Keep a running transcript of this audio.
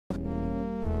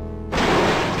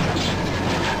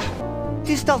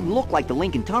This doesn't look like the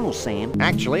Lincoln Tunnel, Sam.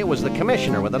 Actually, it was the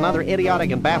commissioner with another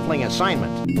idiotic and baffling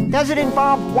assignment. Does it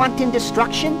involve wanton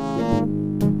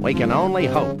destruction? We can only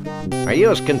hope. Are you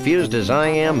as confused as I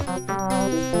am?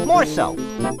 More so.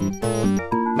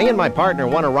 Me and my partner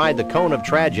want to ride the cone of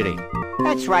tragedy.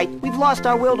 That's right. We've lost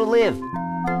our will to live.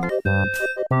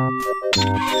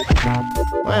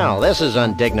 Well, this is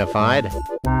undignified.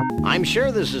 I'm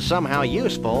sure this is somehow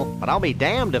useful, but I'll be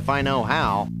damned if I know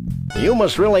how. You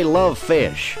must really love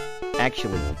fish.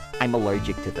 Actually, I'm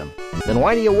allergic to them. Then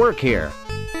why do you work here?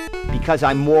 Because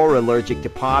I'm more allergic to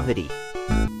poverty.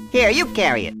 Here, you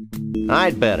carry it.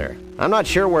 I'd better. I'm not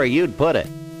sure where you'd put it.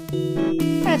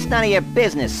 That's none of your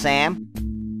business, Sam.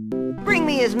 Bring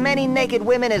me as many naked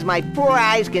women as my poor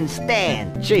eyes can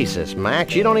stand. Jesus,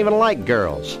 Max, you don't even like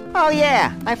girls. Oh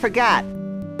yeah, I forgot.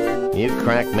 You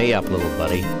crack me up, little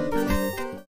buddy.